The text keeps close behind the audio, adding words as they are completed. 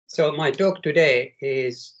So my talk today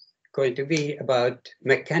is going to be about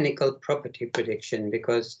mechanical property prediction,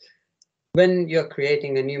 because when you're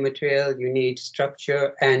creating a new material, you need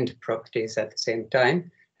structure and properties at the same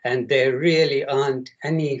time. And there really aren't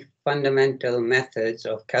any fundamental methods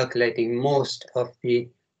of calculating most of the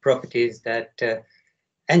properties that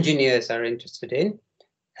engineers are interested in.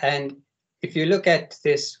 And if you look at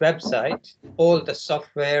this website, all the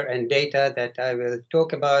software and data that I will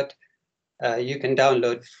talk about, you can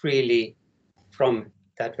download freely from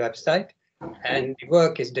that website. And the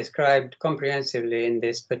work is described comprehensively in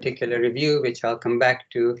this particular review, which I'll come back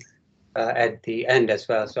to at the end as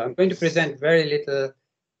well. So I'm going to present very little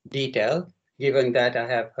detail, given that I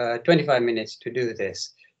have 25 minutes to do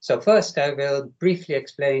this. So first, I will briefly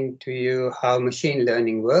explain to you how machine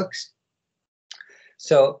learning works.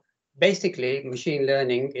 So basically, machine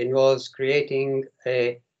learning involves creating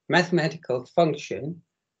a mathematical function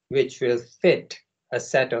which will fit a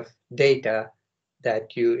set of data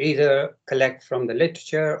that you either collect from the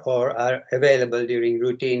literature or are available during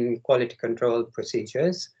routine quality control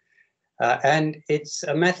procedures. And it's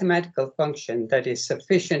a mathematical function that is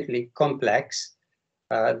sufficiently complex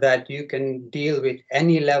that you can deal with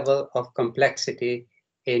any level of complexity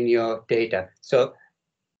in your data. So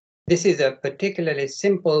this is a particularly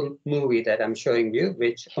simple movie that I'm showing you,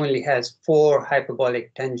 which only has 4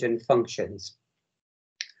 hyperbolic tangent functions.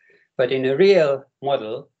 But in a real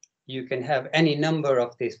model, you can have any number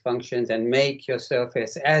of these functions and make your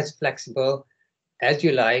surface as flexible as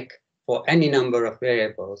you like for any number of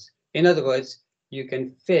variables. In other words, you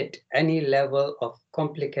can fit any level of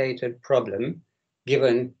complicated problem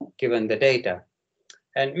given the data.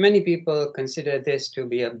 And many people consider this to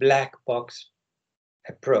be a black box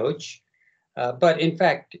approach, but in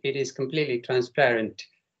fact, it is completely transparent.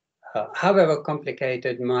 However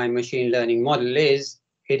complicated my machine learning model is,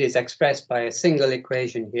 it is expressed by a single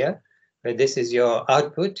equation here, where this is your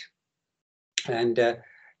output, and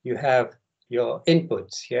you have your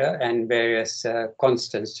inputs here and various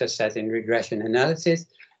constants, just as in regression analysis.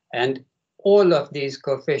 And all of these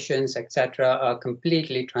coefficients, etc., are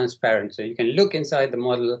completely transparent. So you can look inside the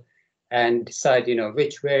model and decide,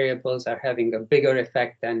 which variables are having a bigger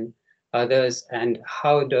effect than others, and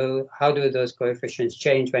how do those coefficients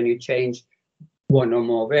change when you change one or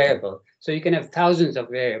more variable. So you can have thousands of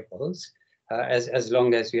variables as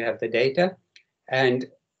long as you have the data, and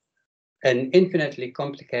an infinitely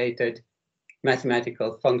complicated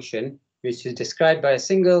mathematical function, which is described by a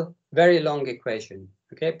single very long equation.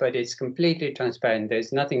 Okay, but it's completely transparent.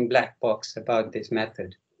 There's nothing black box about this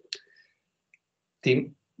method.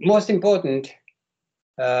 The most important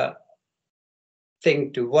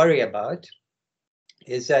thing to worry about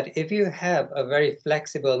is that if you have a very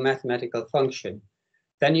flexible mathematical function,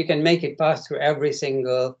 then you can make it pass through every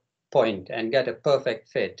single point and get a perfect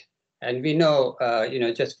fit. And we know,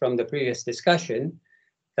 just from the previous discussion,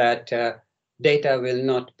 that data will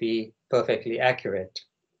not be perfectly accurate.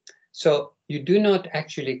 So you do not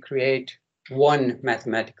actually create one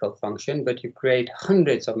mathematical function, but you create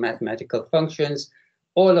hundreds of mathematical functions,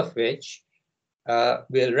 all of which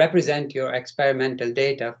will represent your experimental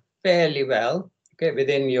data fairly well, okay,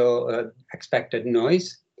 within your expected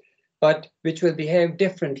noise, but which will behave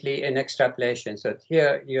differently in extrapolation. So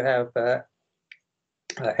here you have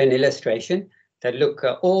an illustration that look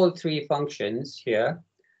all 3 functions here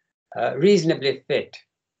reasonably fit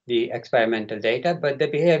the experimental data, but they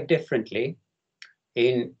behave differently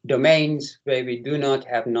in domains where we do not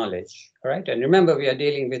have knowledge. All right, and remember, we are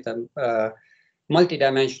dealing with a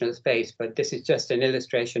multidimensional space, but this is just an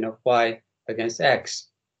illustration of y against x.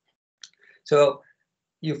 So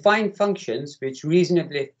you find functions which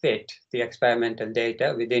reasonably fit the experimental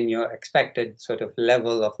data within your expected sort of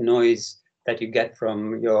level of noise that you get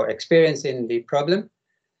from your experience in the problem,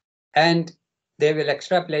 and they will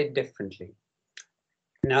extrapolate differently.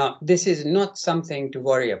 Now, this is not something to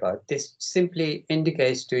worry about. This simply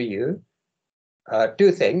indicates to you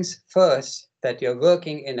 2 things. First, that you're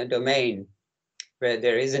working in a domain where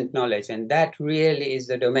there isn't knowledge, and that really is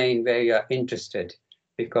the domain where you're interested,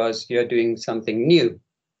 because you're doing something new.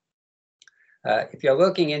 If you're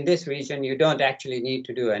working in this region, you don't actually need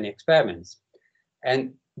to do any experiments.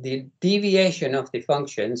 And the deviation of the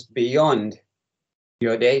functions beyond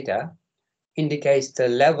your data indicates the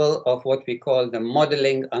level of what we call the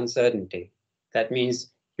modeling uncertainty. That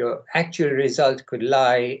means your actual result could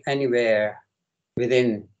lie anywhere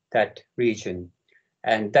within that region.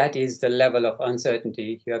 And that is the level of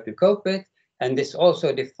uncertainty you have to cope with. And this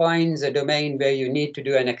also defines a domain where you need to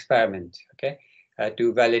do an experiment, okay,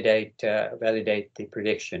 to validate the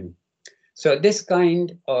prediction. So this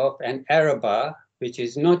kind of an error bar, which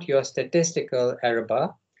is not your statistical error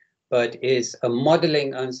bar, but is a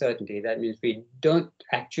modeling uncertainty. That means we don't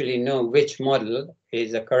actually know which model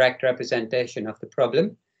is a correct representation of the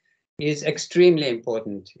problem, is extremely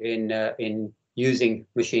important in using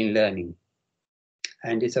machine learning.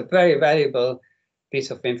 And it's a very valuable piece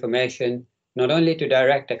of information, not only to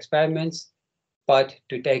direct experiments, but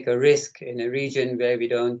to take a risk in a region where we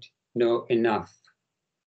don't know enough.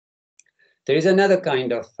 There is another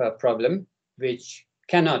kind of problem which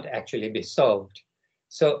cannot actually be solved.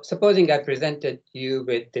 So supposing I presented you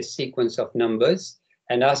with this sequence of numbers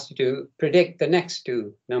and asked you to predict the next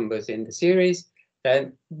two numbers in the series,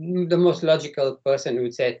 then the most logical person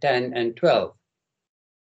would say 10 and 12.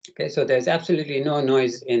 Okay, so there's absolutely no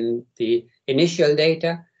noise in the initial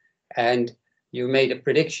data, and you made a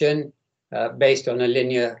prediction based on a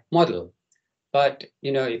linear model. But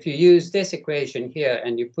if you use this equation here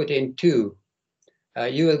and you put in 2,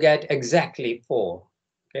 you will get exactly 4.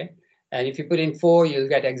 Okay, and if you put in 4, you'll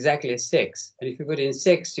get exactly 6. And if you put in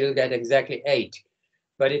 6, you'll get exactly 8.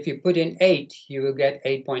 But if you put in 8, you will get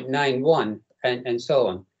 8.91, and so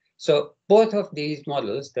on. So both of these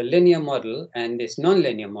models, the linear model and this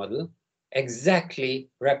nonlinear model, exactly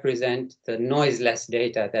represent the noiseless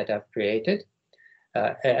data that I've created,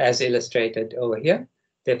 as illustrated over here.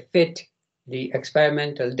 They fit the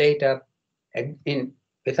experimental data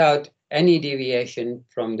without any deviation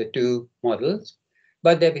from the two models,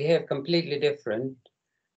 but they behave completely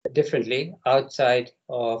differently outside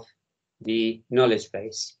of the knowledge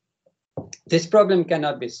base. This problem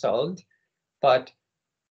cannot be solved, but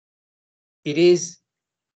it is,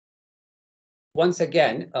 once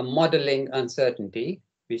again, a modeling uncertainty,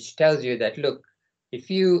 which tells you that, look, if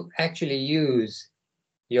you actually use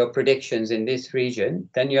your predictions in this region,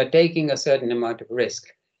 then you're taking a certain amount of risk.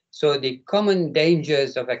 So the common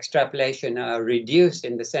dangers of extrapolation are reduced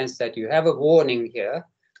in the sense that you have a warning here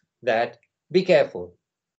that be careful.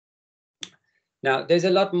 Now, there's a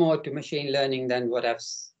lot more to machine learning than what I've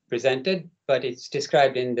presented, but it's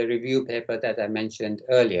described in the review paper that I mentioned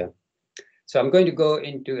earlier. So I'm going to go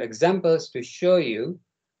into examples to show you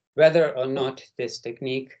whether or not this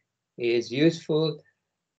technique is useful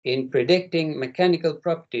in predicting mechanical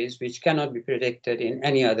properties which cannot be predicted in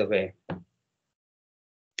any other way.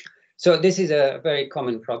 So this is a very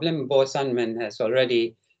common problem. Bo Sundman has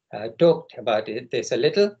already talked about this a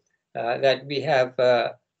little, that we have,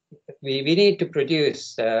 we need to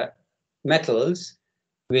produce metals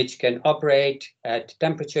which can operate at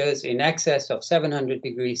temperatures in excess of 700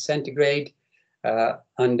 degrees centigrade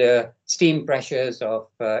under steam pressures of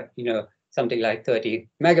something like 30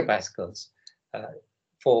 megapascals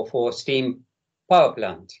for steam power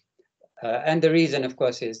plant. And the reason, of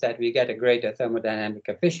course, is that we get a greater thermodynamic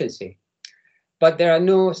efficiency. But there are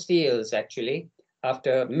no steels, actually.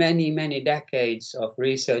 After many, many decades of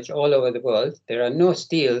research all over the world, there are no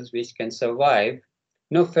steels which can survive,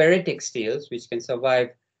 no ferritic steels which can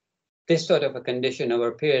survive this sort of a condition over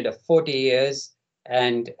a period of 40 years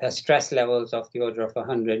and stress levels of the order of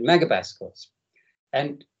 100 megapascals.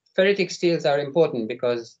 And ferritic steels are important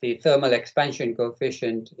because the thermal expansion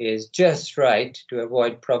coefficient is just right to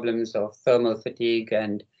avoid problems of thermal fatigue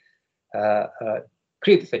and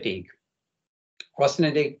creep fatigue.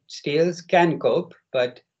 Austenitic steels can cope,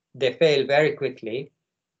 but they fail very quickly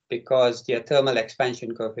because their thermal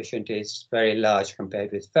expansion coefficient is very large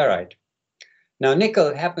compared with ferrite. Now,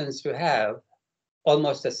 nickel happens to have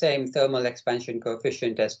almost the same thermal expansion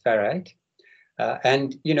coefficient as ferrite.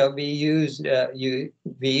 And we use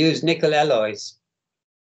nickel alloys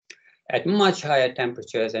at much higher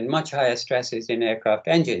temperatures and much higher stresses in aircraft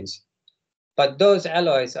engines. But those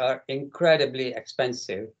alloys are incredibly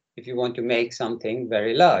expensive if you want to make something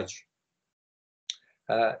very large.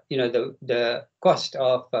 The cost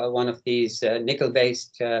of one of these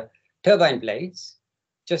nickel-based turbine blades,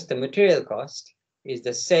 just the material cost, is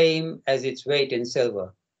the same as its weight in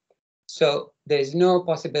silver. So there's no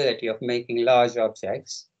possibility of making large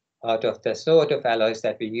objects out of the sort of alloys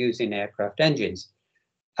that we use in aircraft engines.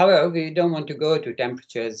 However, we don't want to go to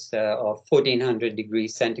temperatures of 1400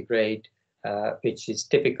 degrees centigrade, which is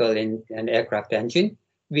typical in an aircraft engine.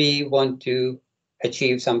 We want to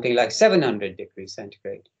achieve something like 700 degrees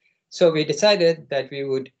centigrade. So we decided that we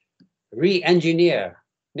would re-engineer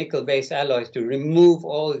nickel-based alloys to remove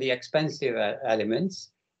all the expensive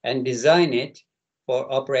elements and design it for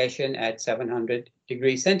operation at 700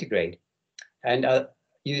 degrees centigrade. And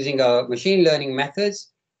using our machine learning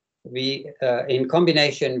methods, we, in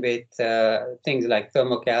combination with things like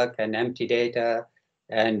thermocalc and empty data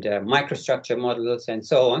and microstructure models and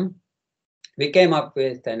so on, we came up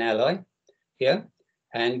with an alloy here,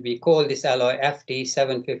 and we call this alloy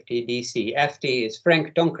FT750DC. FT is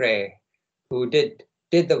Frank Tonkray, who did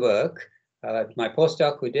did the work, my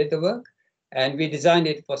postdoc who did the work, and we designed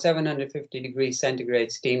it for 750 degrees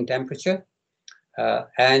centigrade steam temperature.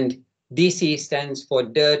 And DC stands for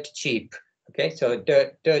dirt cheap. Okay, so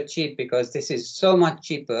dirt cheap because this is so much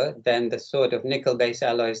cheaper than the sort of nickel-based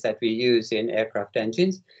alloys that we use in aircraft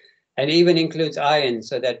engines, and even includes iron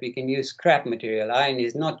so that we can use scrap material. Iron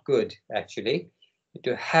is not good, actually,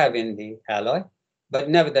 to have in the alloy, but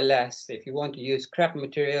nevertheless, if you want to use scrap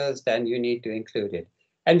materials, then you need to include it.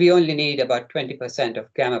 And we only need about 20%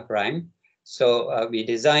 of gamma prime, so we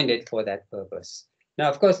designed it for that purpose. Now,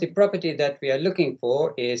 of course, the property that we are looking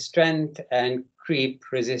for is strength and creep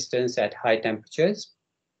resistance at high temperatures.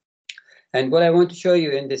 And what I want to show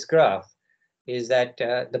you in this graph is that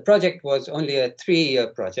the project was only a 3-year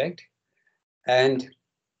project. And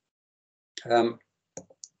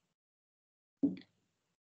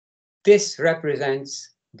this represents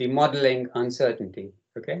the modeling uncertainty.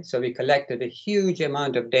 Okay, so we collected a huge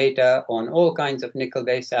amount of data on all kinds of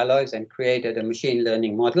nickel-based alloys and created a machine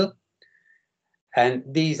learning model. And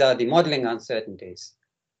these are the modeling uncertainties.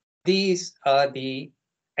 These are the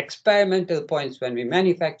experimental points when we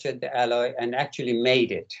manufactured the alloy and actually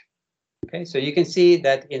made it. Okay, so you can see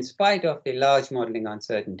that in spite of the large modeling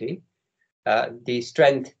uncertainty, the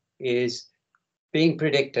strength is being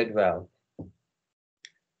predicted well.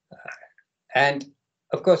 And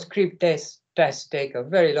of course, creep tests take a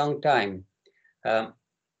very long time.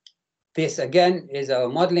 This again is our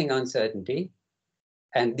modeling uncertainty,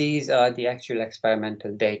 and these are the actual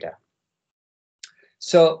experimental data.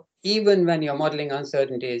 So even when your modeling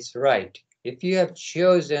uncertainty is right, if you have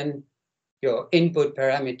chosen your input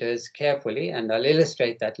parameters carefully, and I'll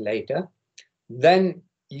illustrate that later, then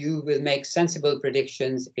you will make sensible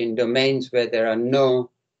predictions in domains where there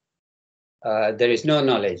is no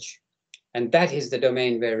knowledge. And that is the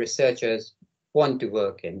domain where researchers want to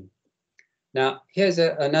work in. Now, here's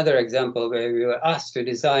another example where we were asked to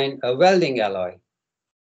design a welding alloy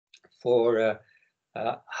for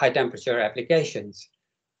high temperature applications.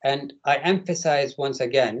 And I emphasize once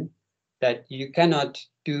again that you cannot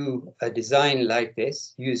do a design like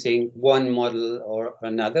this using one model or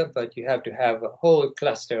another, but you have to have a whole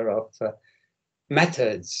cluster of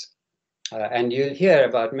methods. And you'll hear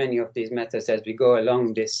about many of these methods as we go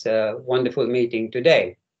along this wonderful meeting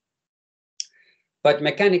today. But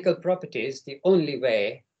mechanical properties, the only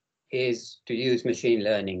way is to use machine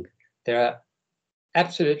learning. There are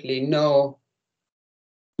absolutely no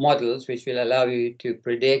models which will allow you to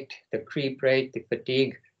predict the creep rate, the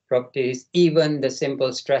fatigue properties, even the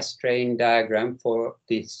simple stress strain diagram for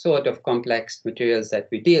the sort of complex materials that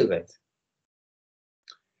we deal with.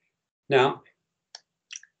 Now,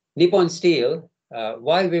 Nippon Steel,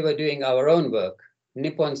 while we were doing our own work,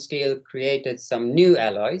 Nippon Steel created some new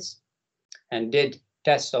alloys and did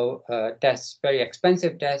tests, very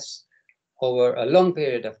expensive tests over a long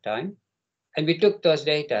period of time. And we took those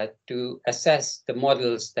data to assess the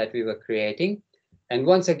models that we were creating. And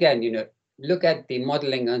once again, look at the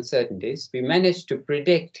modeling uncertainties. We managed to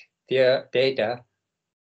predict their data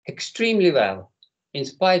extremely well, in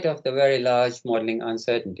spite of the very large modeling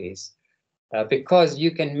uncertainties, because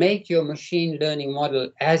you can make your machine learning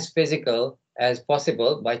model as physical as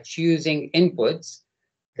possible by choosing inputs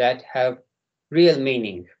that have real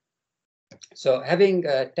meaning. So having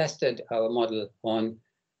tested our model on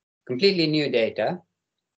completely new data,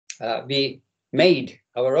 we made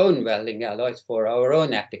our own welding alloys for our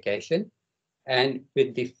own application. And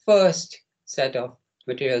with the first set of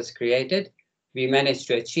materials created, we managed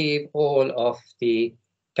to achieve all of the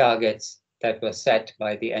targets that were set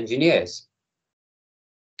by the engineers.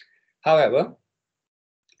 However,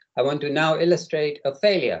 I want to now illustrate a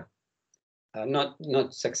failure,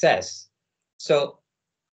 not success. So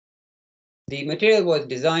the material was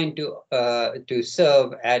designed to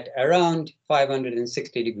serve at around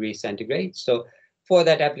 560 degrees centigrade. So for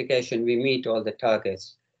that application, we meet all the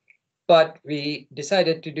targets. But we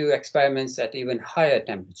decided to do experiments at even higher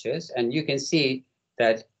temperatures. And you can see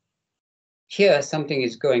that here something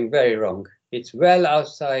is going very wrong. It's well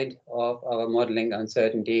outside of our modeling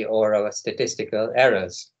uncertainty or our statistical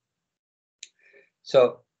errors.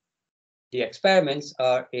 So the experiments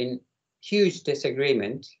are in huge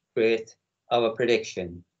disagreement with our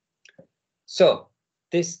prediction. So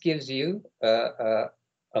this gives you a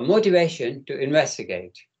motivation to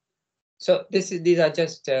investigate. So these are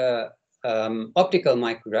just optical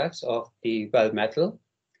micrographs of the weld metal.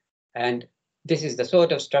 And this is the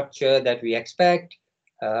sort of structure that we expect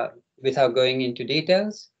without going into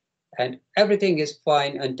details. And everything is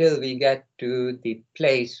fine until we get to the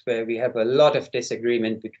place where we have a lot of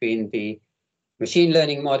disagreement between the machine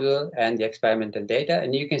learning model and the experimental data.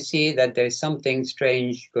 And you can see that there is something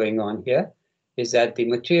strange going on here, is that the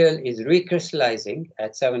material is recrystallizing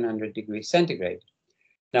at 700 degrees centigrade.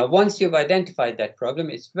 Now, once you've identified that problem,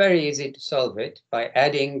 it's very easy to solve it by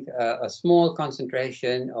adding a small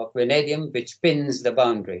concentration of vanadium, which spins the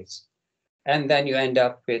boundaries. And then you end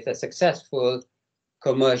up with a successful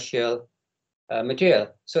commercial material.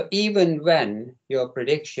 So even when your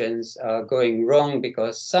predictions are going wrong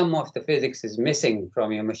because some of the physics is missing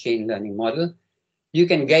from your machine learning model, you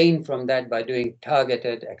can gain from that by doing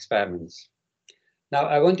targeted experiments. Now,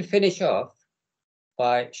 I want to finish off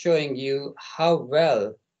by showing you how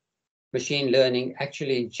well machine learning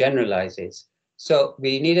actually generalizes. So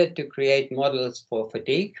we needed to create models for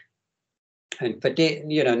fatigue, and fatigue,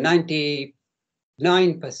 99%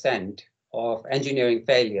 of engineering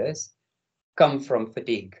failures come from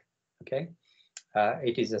fatigue. Okay,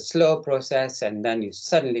 it is a slow process, and then you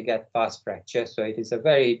suddenly get fast fracture. So it is a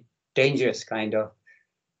very dangerous kind of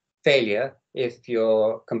failure if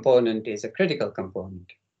your component is a critical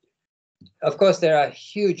component. Of course, there are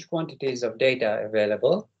huge quantities of data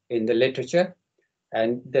available in the literature,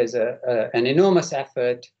 and there's an enormous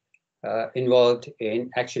effort involved in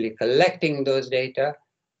actually collecting those data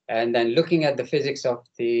and then looking at the physics of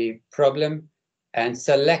the problem and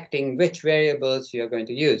selecting which variables you're going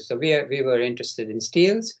to use. So we were interested in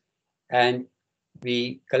steels, and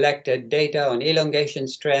we collected data on elongation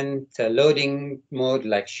strength, loading mode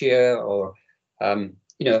like shear or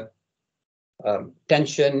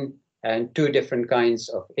tension, and two different kinds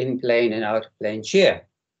of in-plane and out-of-plane shear.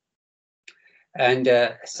 And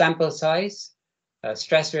sample size,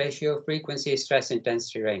 stress ratio, frequency, stress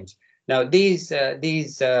intensity range. Now these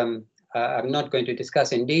I'm not going to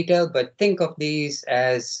discuss in detail, but think of these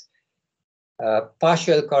as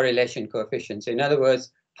partial correlation coefficients. In other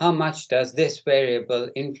words, how much does this variable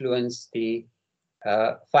influence the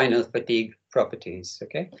final fatigue properties?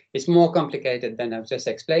 Okay, it's more complicated than I've just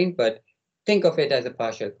explained, but think of it as a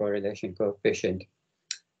partial correlation coefficient.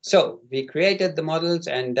 So we created the models,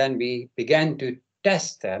 and then we began to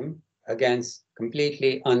test them against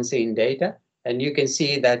completely unseen data. And you can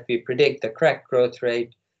see that we predict the crack growth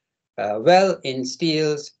rate well in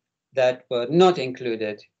steels that were not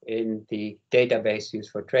included in the database used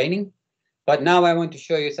for training. But now I want to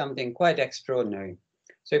show you something quite extraordinary.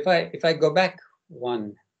 So if I go back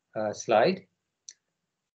one slide,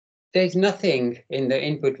 there's nothing in the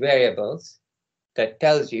input variables that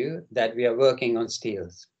tells you that we are working on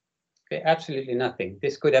steels. Okay, absolutely nothing.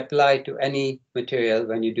 This could apply to any material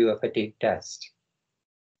when you do a fatigue test.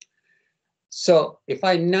 So if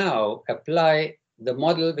I now apply the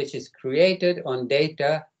model which is created on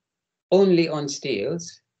data only on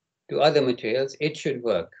steels to other materials, it should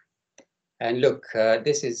work. And look,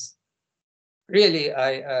 this is really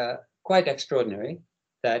quite extraordinary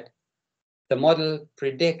that the model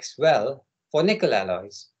predicts well for nickel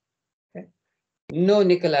alloys. Okay? No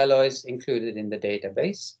nickel alloys included in the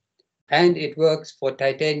database. And it works for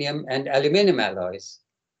titanium and aluminum alloys.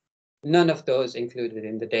 None of those included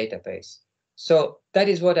in the database. So that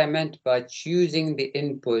is what I meant by choosing the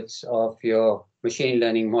inputs of your machine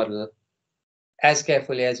learning model as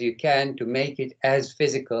carefully as you can to make it as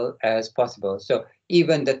physical as possible. So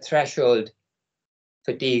even the threshold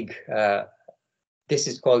fatigue, this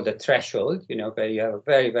is called the threshold, where you have a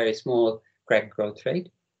very, very small crack growth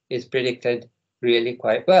rate, is predicted really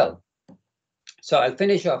quite well. So I'll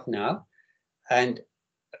finish off now and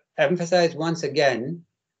emphasize once again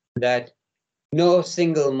that no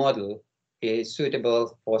single model is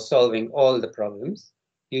suitable for solving all the problems.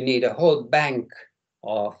 You need a whole bank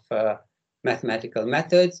of mathematical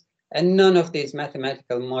methods, and none of these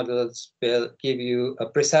mathematical models will give you a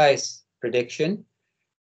precise prediction,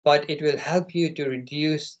 but it will help you to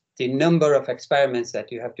reduce the number of experiments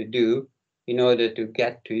that you have to do in order to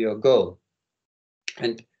get to your goal.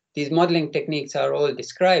 And these modeling techniques are all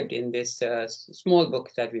described in this small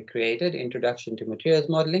book that we created, Introduction to Materials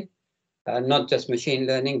Modeling, not just machine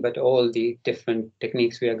learning, but all the different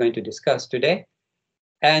techniques we are going to discuss today.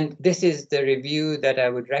 And this is the review that I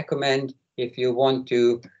would recommend if you want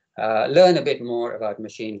to learn a bit more about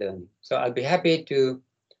machine learning. So I'll be happy to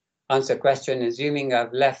answer questions, assuming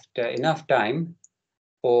I've left enough time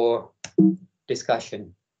for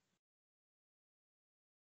discussion.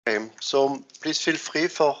 Okay, so please feel free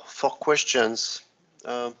for questions.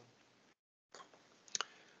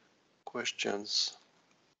 Questions.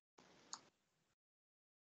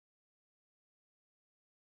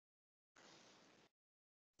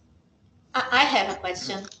 I have a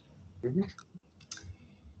question. Mm-hmm.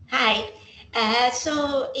 Hi,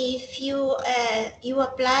 So if you you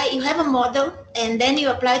have a model and then you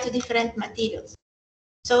apply to different materials.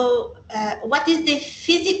 So what is the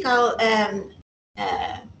physical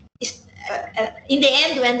in the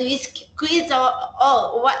end when we squeeze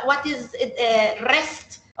all what is the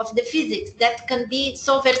rest of the physics that can be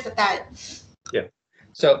so versatile? Yeah.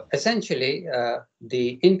 So essentially,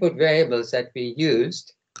 the input variables that we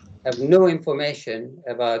used have no information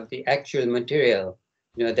about the actual material.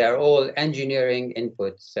 They're all engineering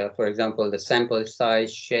inputs. For example, the sample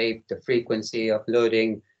size, shape, the frequency of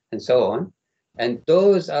loading, and so on. And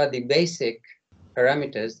those are the basic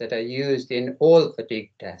parameters that are used in all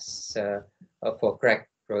fatigue tests for crack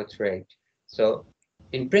growth rate. So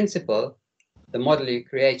in principle, the model you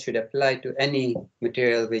create should apply to any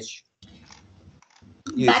material which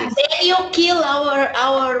uses. But then you kill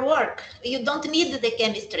our work. You don't need the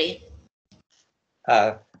chemistry.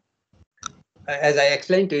 As I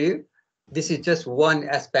explained to you, this is just one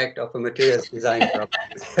aspect of a materials design problem.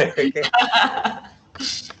 Okay.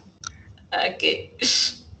 Okay.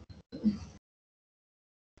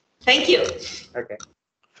 Thank you. Okay.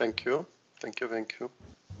 Thank you. Thank you. Thank you.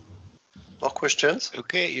 More questions?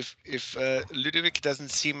 Okay. If Ludovic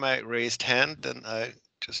doesn't see my raised hand, then I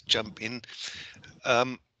just jump in.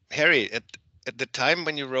 Harry, at the time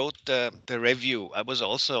when you wrote the review, I was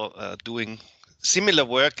also doing similar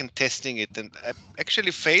work and testing it, and I actually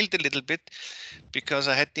failed a little bit because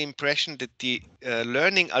I had the impression that the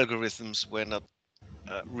learning algorithms were not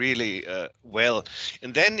really well.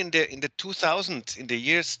 And then in the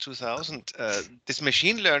years 2000, this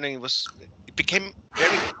machine learning it became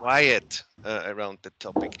very quiet around the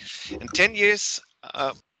topic. And 10 years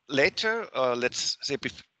later, let's say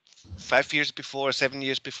 5 years before, 7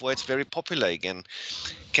 years before, it's very popular again.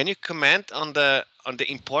 Can you comment on the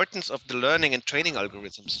importance of the learning and training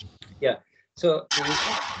algorithms? Yeah. So the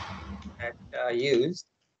that are used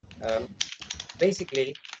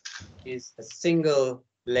basically is a single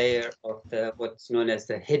layer of what's known as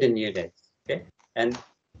the hidden units. Okay. And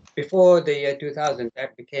before the year 2000,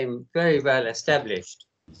 that became very well established.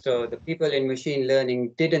 So the people in machine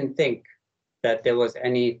learning didn't think that there was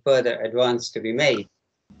any further advance to be made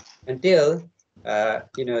until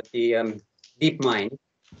the DeepMind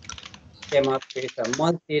came up with a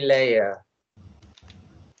multi-layer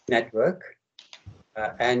network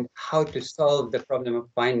and how to solve the problem of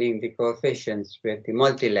finding the coefficients with the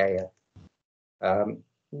multi-layer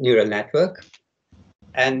neural network.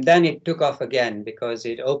 And then it took off again because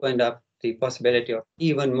it opened up the possibility of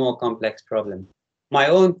even more complex problems. My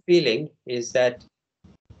own feeling is that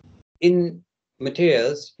in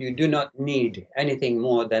materials, you do not need anything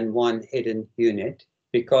more than one hidden unit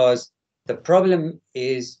because the problem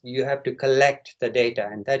is you have to collect the data,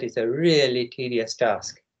 and that is a really tedious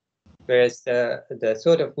task. Whereas the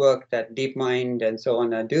sort of work that DeepMind and so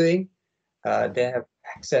on are doing, they have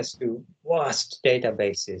access to vast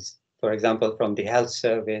databases, for example, from the health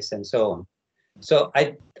service and so on. So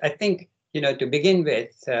I think, to begin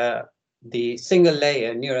with, the single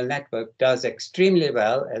layer neural network does extremely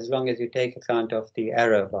well as long as you take account of the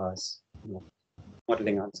error bars,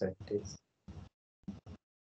 modeling uncertainties.